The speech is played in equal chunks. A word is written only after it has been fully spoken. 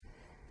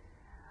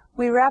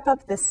We wrap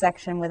up this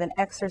section with an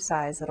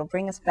exercise that'll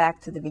bring us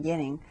back to the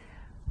beginning.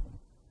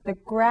 The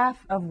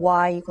graph of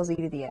y equals e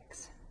to the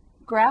x.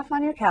 Graph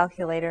on your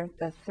calculator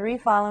the three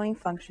following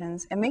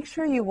functions, and make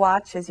sure you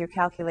watch as your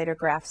calculator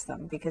graphs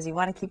them, because you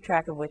want to keep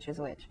track of which is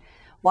which.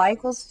 Y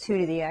equals 2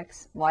 to the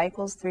x, y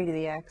equals 3 to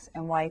the x,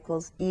 and y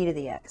equals e to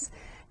the x.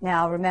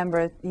 Now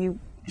remember, you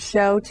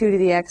show 2 to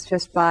the x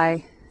just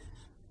by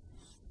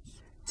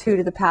 2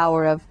 to the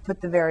power of,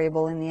 put the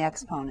variable in the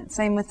exponent.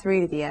 Same with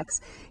 3 to the x.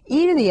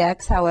 E to the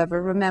x,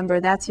 however, remember,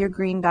 that's your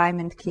green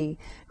diamond key.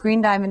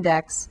 Green diamond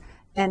x,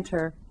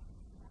 enter.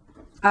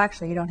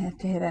 Actually, you don't have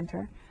to hit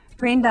enter.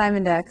 Green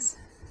diamond x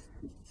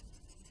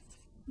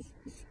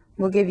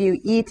will give you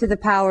e to the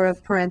power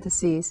of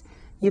parentheses.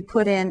 You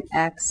put in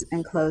x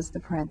and close the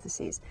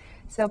parentheses.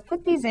 So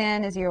put these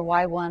in as your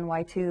y1,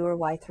 y2, or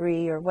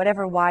y3, or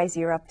whatever y's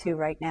you're up to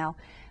right now.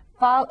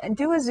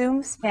 Do a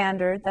zoom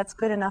standard. That's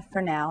good enough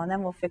for now, and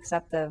then we'll fix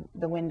up the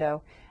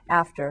window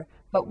after.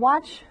 But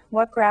watch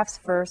what graphs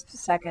first,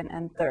 second,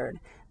 and third.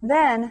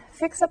 Then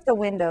fix up the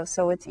window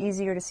so it's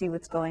easier to see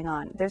what's going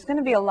on. There's going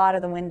to be a lot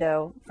of the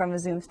window from a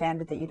zoom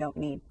standard that you don't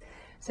need.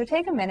 So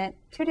take a minute,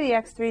 2 to the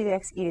x, 3 to the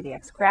x, e to the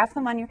x. Graph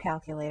them on your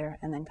calculator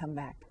and then come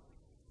back.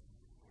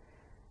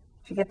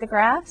 Did you get the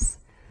graphs?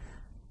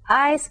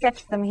 I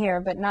sketched them here,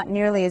 but not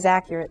nearly as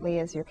accurately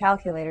as your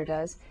calculator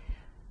does.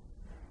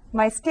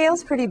 My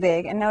scale's pretty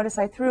big, and notice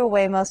I threw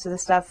away most of the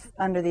stuff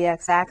under the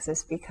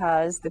x-axis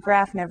because the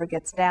graph never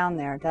gets down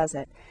there, does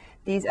it?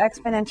 These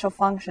exponential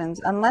functions,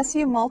 unless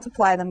you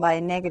multiply them by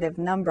a negative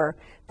number,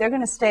 they're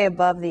going to stay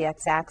above the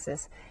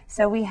x-axis.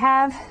 So we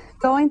have,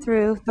 going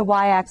through the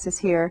y-axis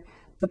here,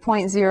 the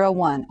point 0,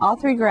 1. All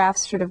three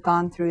graphs should have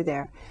gone through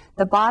there.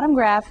 The bottom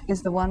graph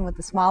is the one with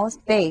the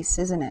smallest base,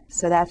 isn't it?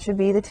 So that should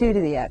be the 2 to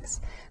the x.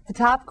 The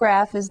top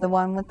graph is the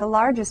one with the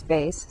largest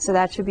base, so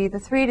that should be the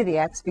 3 to the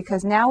x,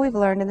 because now we've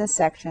learned in this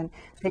section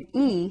that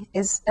e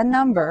is a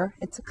number,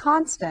 it's a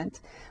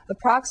constant,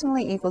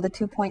 approximately equal to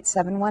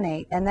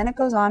 2.718, and then it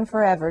goes on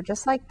forever,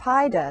 just like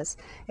pi does.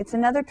 It's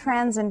another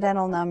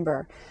transcendental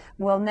number.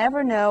 We'll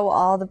never know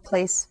all the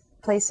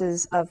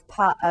places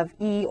of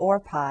e or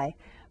pi,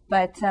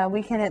 but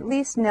we can at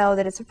least know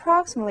that it's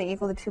approximately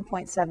equal to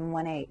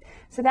 2.718.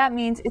 So that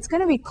means it's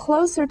going to be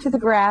closer to the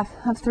graph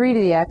of 3 to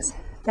the x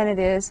than it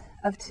is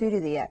of 2 to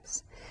the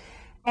x.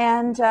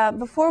 And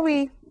before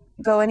we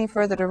go any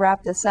further to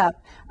wrap this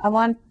up, I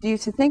want you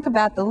to think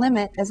about the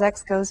limit as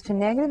x goes to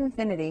negative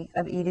infinity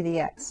of e to the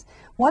x.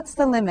 What's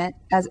the limit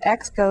as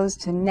x goes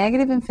to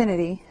negative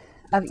infinity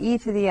of e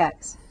to the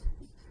x?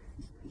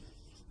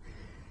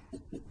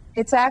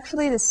 It's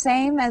actually the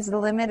same as the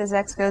limit as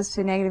x goes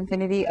to negative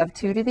infinity of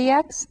 2 to the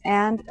x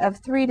and of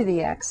 3 to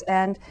the x,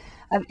 and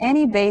of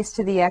any base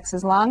to the x,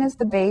 as long as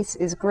the base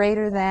is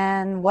greater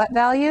than what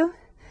value?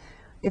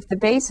 If the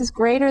base is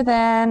greater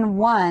than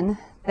 1,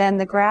 then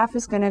the graph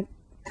is going to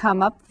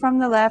come up from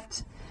the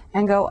left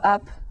and go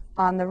up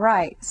on the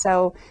right.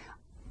 So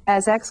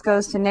as x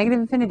goes to negative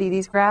infinity,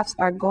 these graphs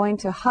are going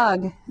to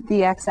hug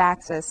the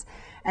x-axis.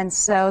 And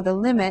so the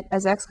limit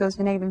as x goes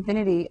to negative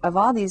infinity of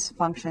all these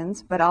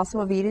functions, but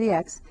also of e to the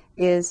x,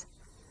 is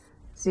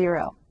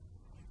 0.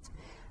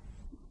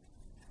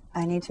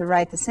 I need to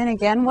write this in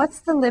again.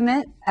 What's the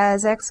limit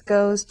as x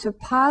goes to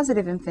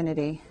positive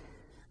infinity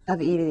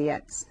of e to the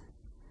x?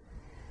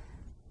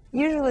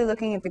 Usually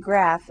looking at the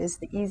graph is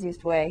the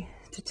easiest way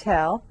to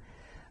tell,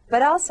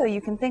 but also you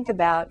can think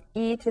about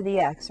e to the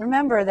x.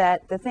 Remember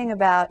that the thing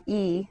about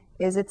e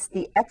is it's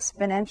the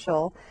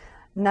exponential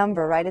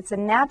number, right? It's a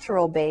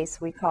natural base,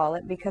 we call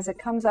it, because it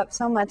comes up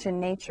so much in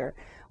nature.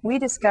 We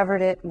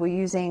discovered it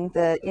using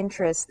the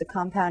interest, the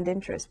compound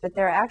interest, but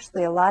there are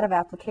actually a lot of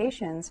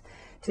applications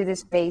to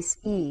this base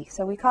e.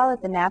 So we call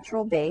it the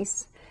natural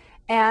base.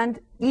 And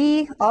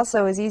e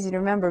also is easy to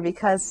remember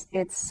because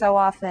it's so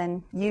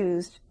often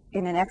used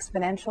in an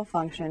exponential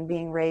function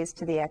being raised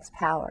to the x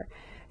power.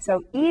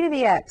 So e to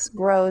the x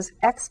grows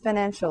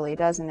exponentially,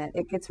 doesn't it?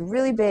 It gets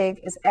really big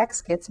as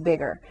x gets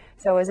bigger.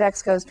 So as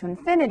x goes to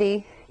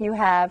infinity, you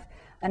have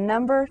a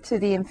number to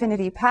the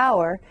infinity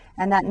power,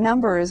 and that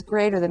number is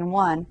greater than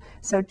 1.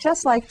 So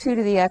just like 2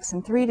 to the x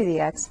and 3 to the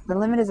x, the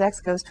limit as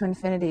x goes to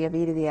infinity of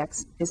e to the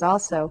x is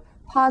also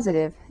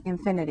positive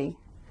infinity.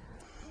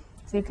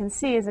 So you can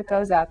see as it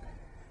goes up,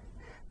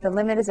 the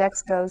limit as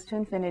x goes to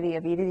infinity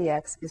of e to the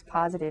x is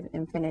positive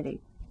infinity.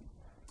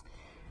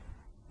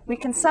 We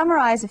can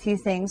summarize a few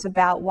things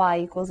about y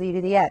equals e to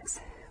the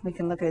x. We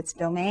can look at its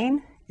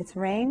domain, its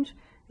range,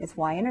 its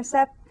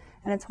y-intercept,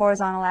 and its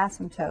horizontal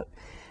asymptote.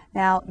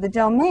 Now, the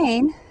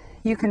domain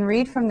you can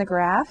read from the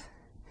graph,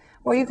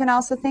 or you can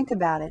also think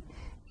about it.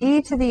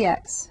 E to the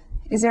x.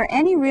 Is there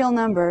any real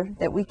number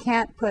that we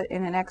can't put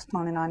in an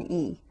exponent on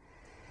e?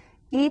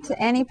 E to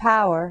any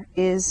power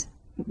is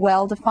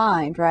well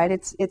defined, right?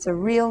 It's a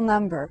real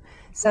number.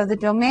 So the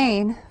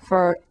domain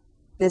for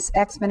this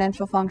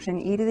exponential function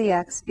e to the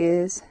x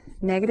is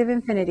negative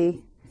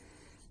infinity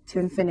to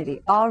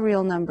infinity. All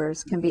real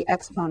numbers can be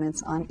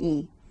exponents on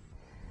e.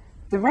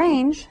 The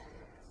range,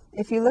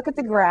 if you look at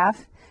the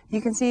graph,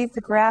 You can see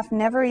the graph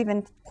never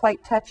even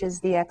quite touches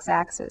the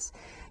x-axis.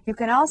 You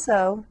can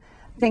also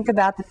think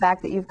about the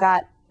fact that you've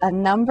got a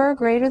number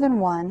greater than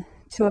 1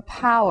 to a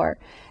power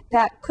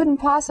that couldn't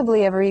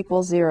possibly ever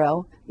equal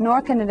 0,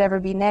 nor can it ever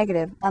be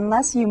negative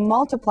unless you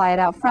multiply it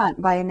out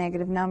front by a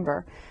negative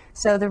number.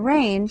 So the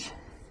range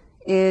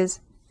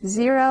is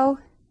 0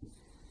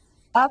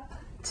 up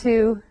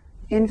to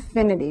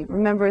infinity.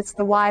 Remember, it's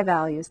the y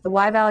values. The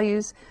y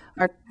values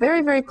are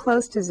very, very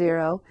close to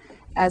 0.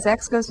 As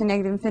x goes to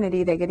negative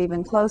infinity, they get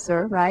even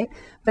closer, right?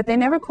 But they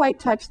never quite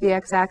touch the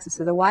x-axis.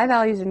 So the y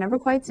values are never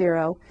quite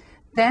 0.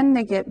 Then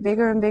they get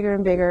bigger and bigger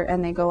and bigger,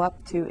 and they go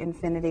up to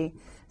infinity.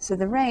 So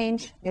the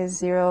range is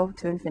 0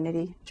 to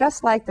infinity,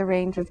 just like the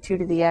range of 2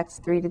 to the x,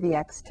 3 to the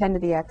x, 10 to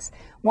the x,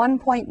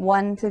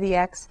 1.1 to the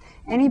x,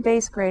 any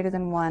base greater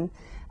than 1.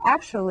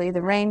 Actually,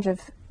 the range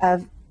of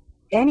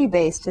any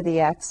base to the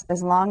x,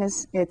 as long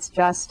as it's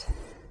just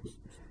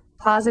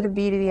positive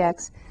b to the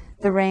x,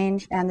 the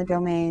range and the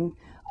domain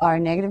are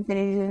negative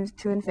infinity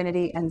to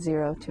infinity and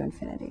 0 to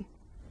infinity.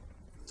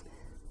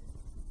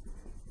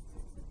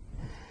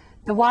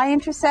 The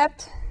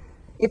y-intercept,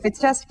 if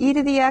it's just e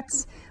to the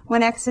x,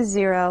 when x is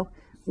 0,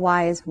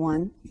 y is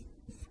 1,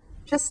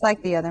 just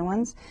like the other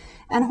ones.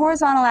 And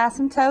horizontal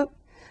asymptote,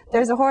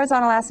 there's a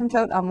horizontal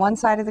asymptote on one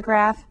side of the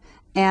graph,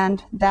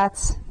 and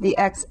that's the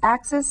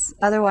x-axis,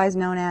 otherwise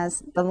known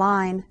as the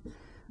line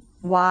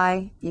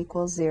y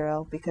equals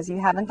 0, because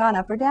you haven't gone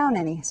up or down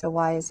any, so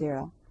y is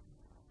 0.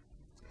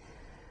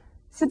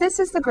 So this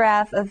is the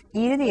graph of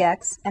e to the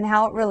x and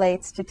how it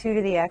relates to 2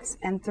 to the x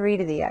and 3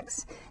 to the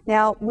x.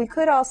 Now, we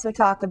could also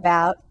talk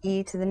about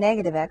e to the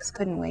negative x,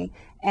 couldn't we?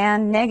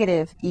 And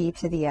negative e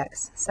to the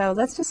x. So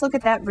let's just look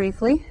at that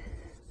briefly.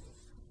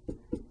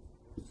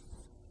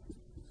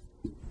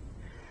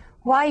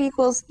 Y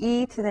equals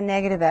e to the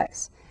negative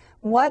x.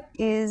 What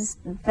is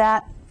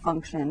that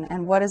function,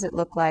 and what does it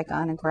look like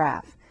on a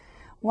graph?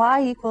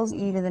 Y equals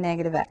e to the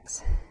negative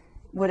x.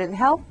 Would it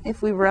help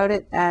if we wrote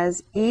it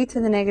as e to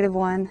the negative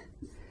 1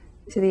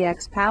 to the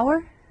x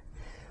power?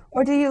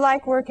 Or do you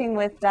like working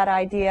with that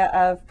idea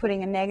of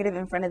putting a negative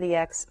in front of the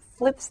x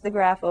flips the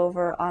graph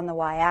over on the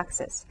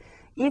y-axis?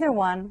 Either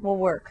one will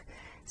work.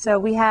 So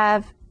we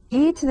have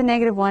e to the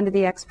negative 1 to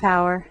the x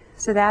power,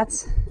 so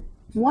that's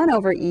 1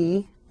 over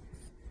e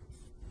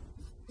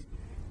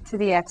to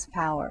the x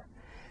power.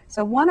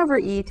 So 1 over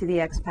e to the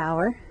x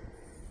power.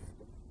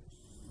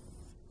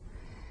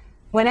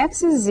 When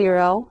x is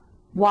 0,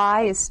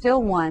 y is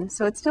still 1,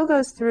 so it still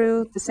goes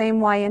through the same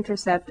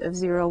y-intercept of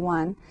 0,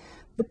 1.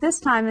 But this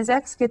time, as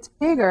x gets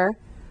bigger,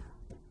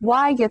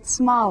 y gets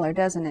smaller,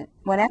 doesn't it?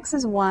 When x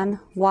is 1,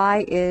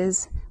 y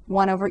is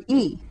 1 over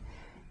e.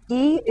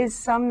 E is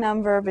some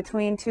number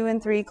between 2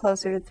 and 3,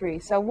 closer to 3.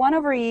 So 1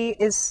 over e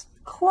is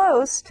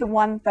close to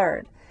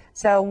 1/3.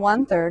 So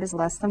 1/3 is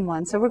less than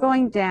 1, so we're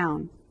going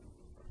down.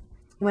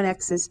 When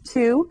x is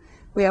 2,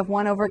 we have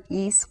 1 over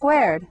e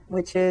squared,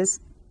 which is,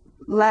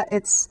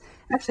 it's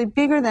actually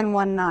bigger than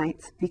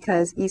 1/9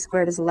 because e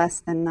squared is less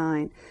than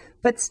 9.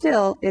 But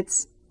still,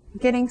 it's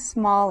getting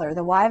smaller.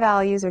 The y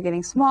values are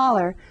getting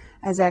smaller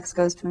as x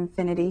goes to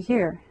infinity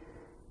here.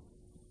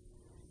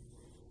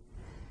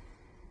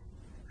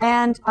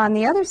 And on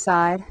the other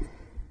side,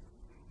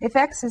 if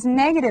x is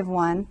negative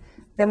 1,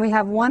 then we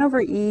have 1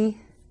 over e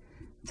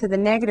to the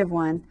negative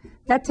 1.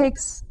 That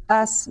takes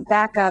us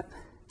back up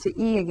to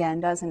e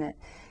again, doesn't it?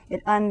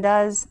 It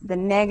undoes the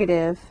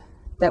negative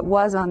that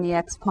was on the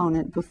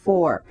exponent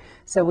before.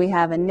 So we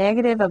have a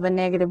negative of a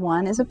negative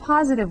 1 is a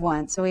positive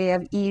 1. So we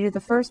have e to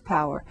the first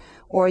power.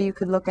 Or you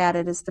could look at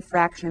it as the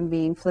fraction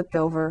being flipped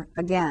over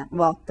again.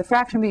 Well, the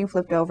fraction being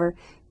flipped over,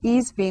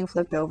 e's being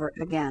flipped over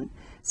again.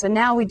 So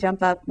now we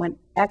jump up, when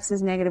x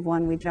is negative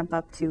 1, we jump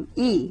up to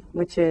e,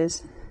 which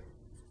is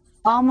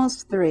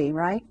almost 3,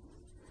 right?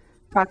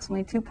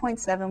 Approximately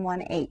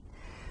 2.718.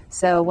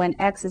 So when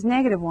x is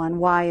negative 1,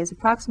 y is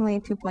approximately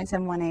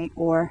 2.718,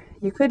 or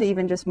you could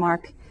even just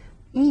mark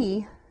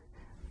e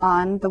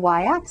on the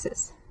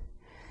y-axis.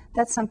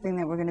 That's something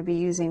that we're going to be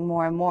using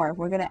more and more.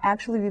 We're going to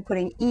actually be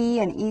putting e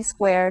and e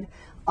squared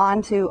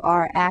onto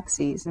our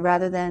axes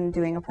rather than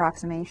doing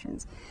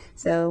approximations.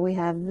 So we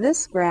have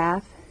this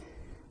graph,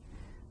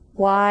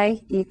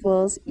 y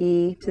equals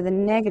e to the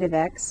negative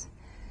x.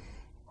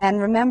 And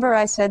remember,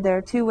 I said there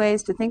are two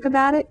ways to think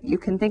about it. You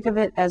can think of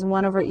it as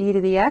 1 over e to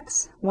the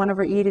x, 1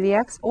 over e to the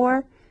x,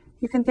 or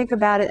you can think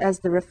about it as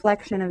the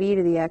reflection of e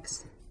to the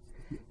x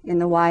in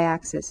the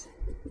y-axis.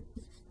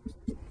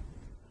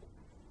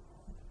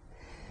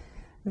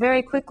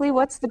 Very quickly,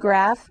 what's the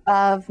graph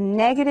of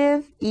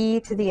negative e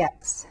to the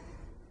x?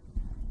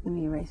 Let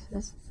me erase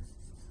this.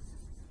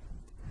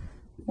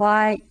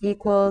 Y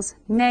equals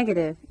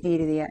negative e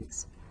to the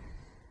x.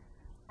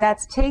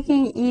 That's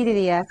taking e to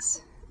the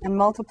x and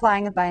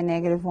multiplying it by a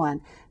negative 1.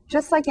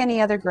 Just like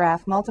any other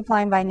graph,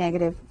 multiplying by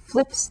negative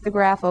flips the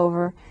graph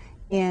over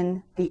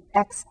in the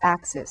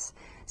x-axis.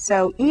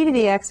 So e to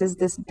the x is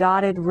this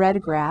dotted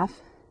red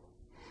graph,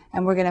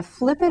 and we're going to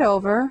flip it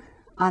over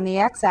on the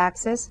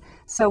x-axis.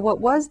 So what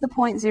was the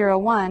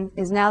 0.01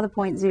 is now the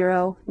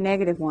 0.0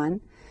 negative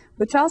 1,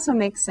 which also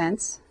makes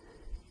sense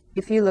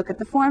if you look at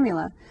the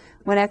formula.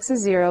 When x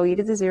is 0, e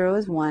to the 0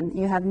 is 1,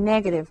 you have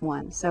negative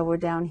 1. So we're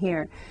down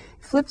here.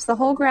 Flips the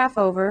whole graph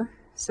over,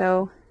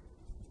 so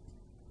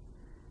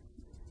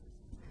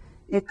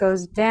it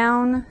goes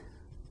down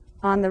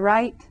on the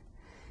right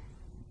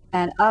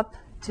and up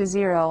to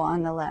 0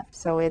 on the left.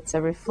 So it's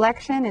a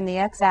reflection in the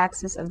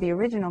x-axis of the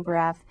original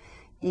graph,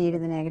 e to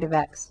the negative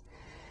x.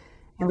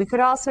 And we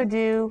could also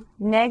do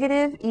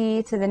negative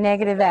e to the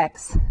negative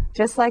x,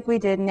 just like we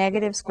did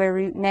negative square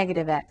root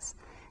negative x.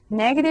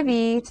 Negative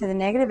e to the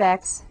negative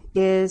x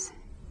is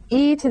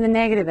e to the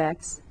negative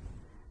x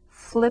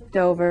flipped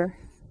over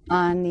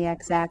on the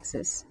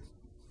x-axis.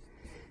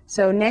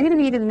 So negative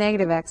e to the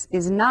negative x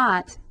is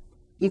not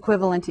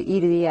equivalent to e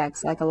to the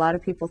x, like a lot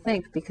of people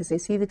think, because they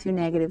see the two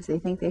negatives, they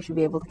think they should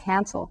be able to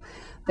cancel.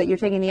 But you're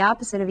taking the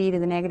opposite of e to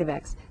the negative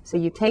x. So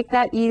you take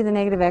that e to the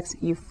negative x,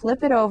 you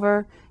flip it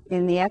over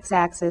in the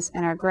x-axis,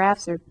 and our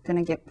graphs are going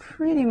to get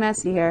pretty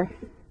messy here.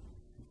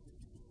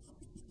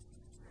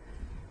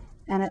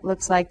 And it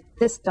looks like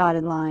this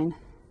dotted line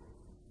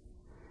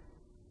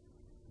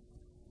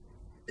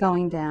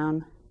going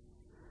down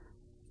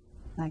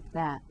like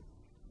that.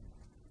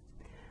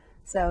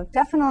 So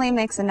definitely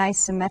makes a nice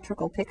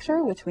symmetrical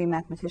picture, which we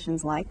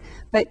mathematicians like.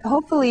 But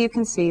hopefully you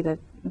can see the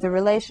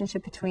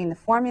relationship between the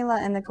formula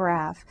and the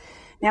graph.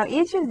 Now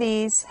each of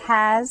these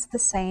has the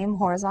same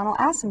horizontal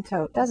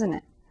asymptote, doesn't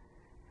it?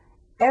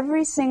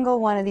 Every single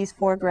one of these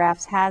four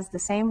graphs has the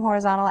same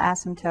horizontal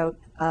asymptote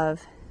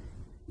of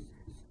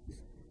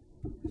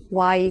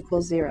y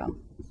equals 0.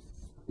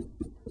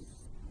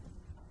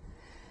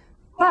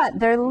 But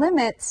their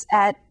limits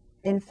at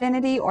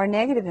infinity or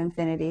negative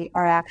infinity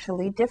are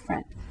actually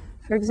different.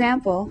 For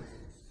example,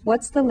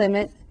 what's the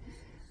limit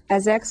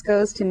as x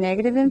goes to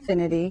negative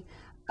infinity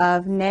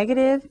of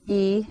negative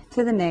e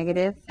to the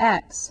negative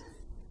x?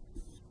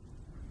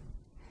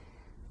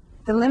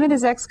 The limit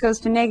as x goes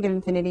to negative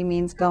infinity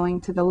means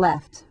going to the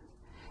left.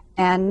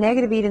 And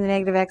negative e to the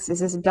negative x is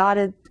this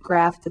dotted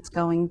graph that's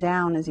going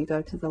down as you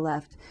go to the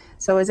left.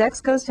 So as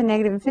x goes to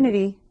negative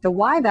infinity, the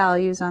y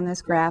values on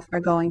this graph are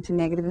going to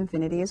negative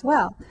infinity as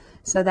well.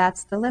 So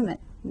that's the limit,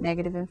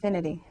 negative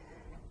infinity.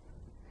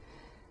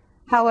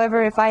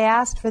 However, if I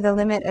asked for the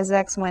limit as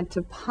x went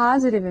to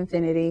positive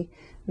infinity,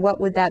 what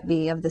would that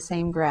be of the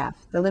same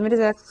graph? The limit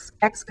as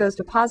x goes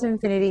to positive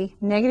infinity,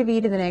 negative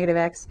e to the negative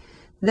x.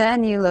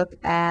 Then you look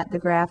at the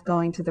graph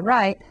going to the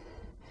right,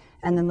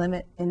 and the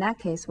limit in that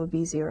case would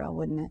be 0,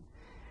 wouldn't it?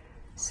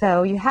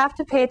 So you have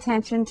to pay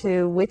attention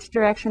to which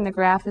direction the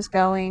graph is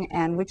going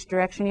and which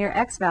direction your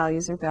x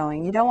values are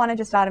going. You don't want to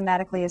just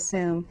automatically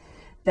assume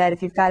that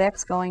if you've got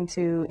x going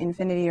to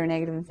infinity or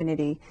negative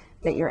infinity,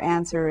 that your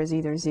answer is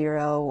either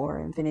 0 or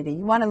infinity.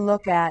 You want to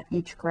look at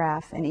each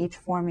graph and each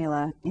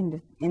formula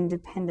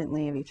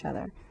independently of each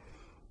other.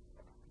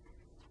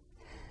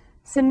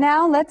 So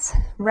now let's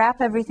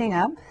wrap everything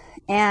up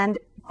and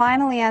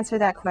finally answer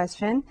that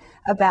question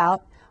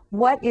about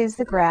what is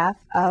the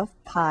graph of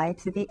pi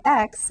to the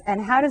x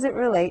and how does it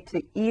relate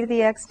to e to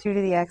the x, 2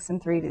 to the x,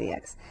 and 3 to the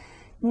x.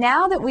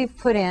 Now that we've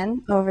put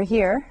in over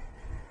here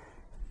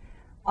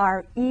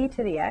our e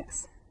to the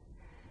x,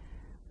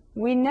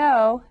 we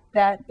know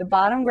that the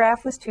bottom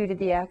graph was 2 to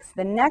the x,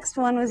 the next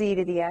one was e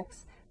to the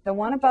x, the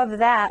one above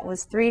that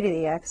was 3 to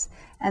the x,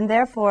 and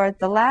therefore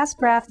the last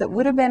graph that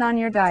would have been on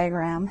your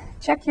diagram,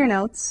 check your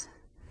notes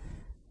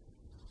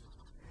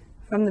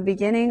from the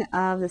beginning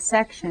of the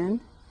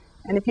section.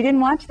 And if you didn't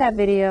watch that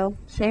video,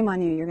 shame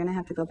on you. You're going to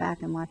have to go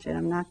back and watch it.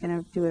 I'm not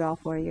going to do it all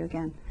for you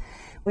again.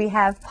 We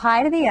have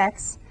pi to the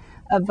x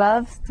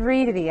above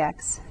 3 to the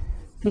x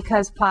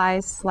because pi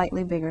is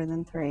slightly bigger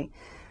than 3.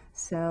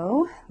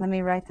 So let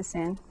me write this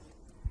in.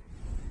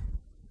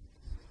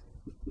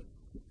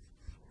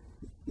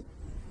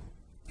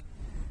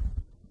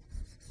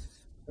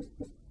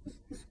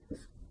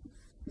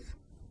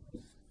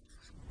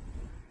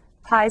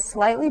 Pi is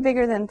slightly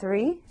bigger than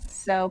 3.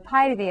 So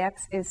pi to the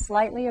x is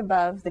slightly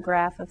above the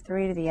graph of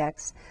 3 to the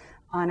x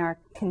on our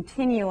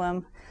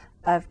continuum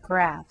of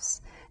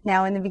graphs.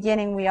 Now in the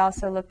beginning we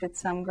also looked at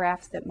some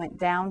graphs that went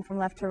down from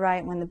left to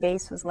right when the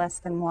base was less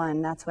than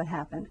 1. That's what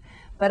happened.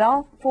 But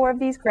all four of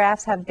these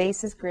graphs have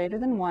bases greater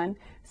than 1.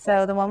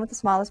 So the one with the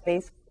smallest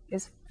base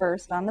is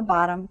first on the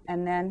bottom,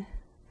 and then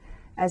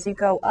as you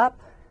go up,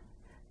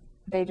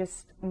 they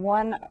just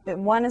one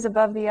is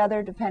above the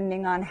other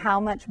depending on how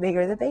much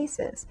bigger the base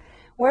is.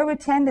 Where would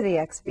 10 to the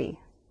x be?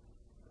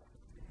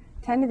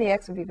 10 to the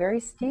x would be very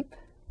steep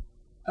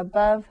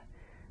above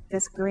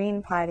this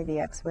green pi to the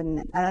x, wouldn't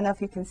it? I don't know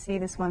if you can see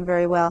this one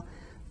very well.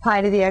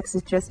 Pi to the x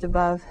is just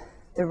above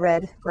the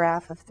red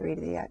graph of 3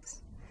 to the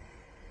x.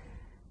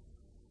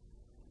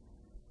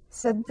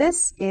 So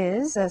this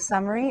is a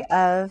summary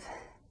of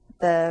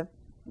the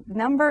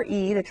number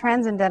e, the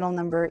transcendental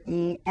number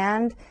e,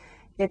 and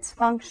its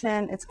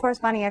function, its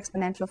corresponding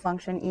exponential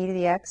function, e to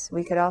the x.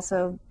 We could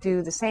also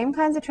do the same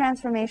kinds of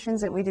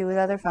transformations that we do with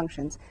other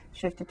functions.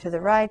 Shift it to the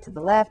right, to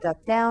the left,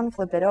 up, down,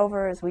 flip it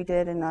over, as we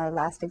did in our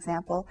last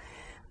example.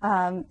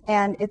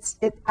 And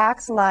it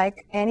acts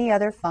like any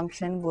other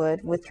function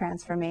would with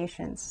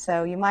transformations.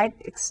 So you might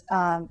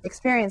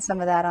experience some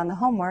of that on the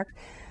homework.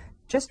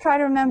 Just try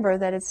to remember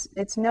that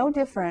it's no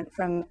different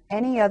from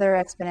any other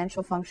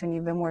exponential function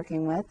you've been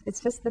working with. It's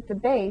just that the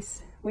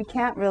base, we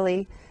can't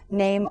really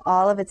name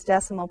all of its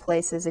decimal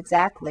places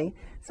exactly,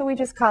 so we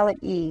just call it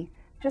e.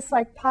 Just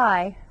like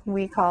pi,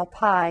 we call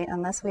pi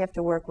unless we have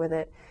to work with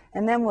it,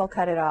 and then we'll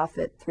cut it off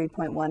at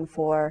 3.14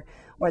 or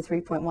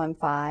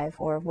 3.15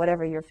 or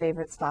whatever your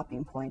favorite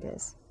stopping point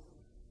is.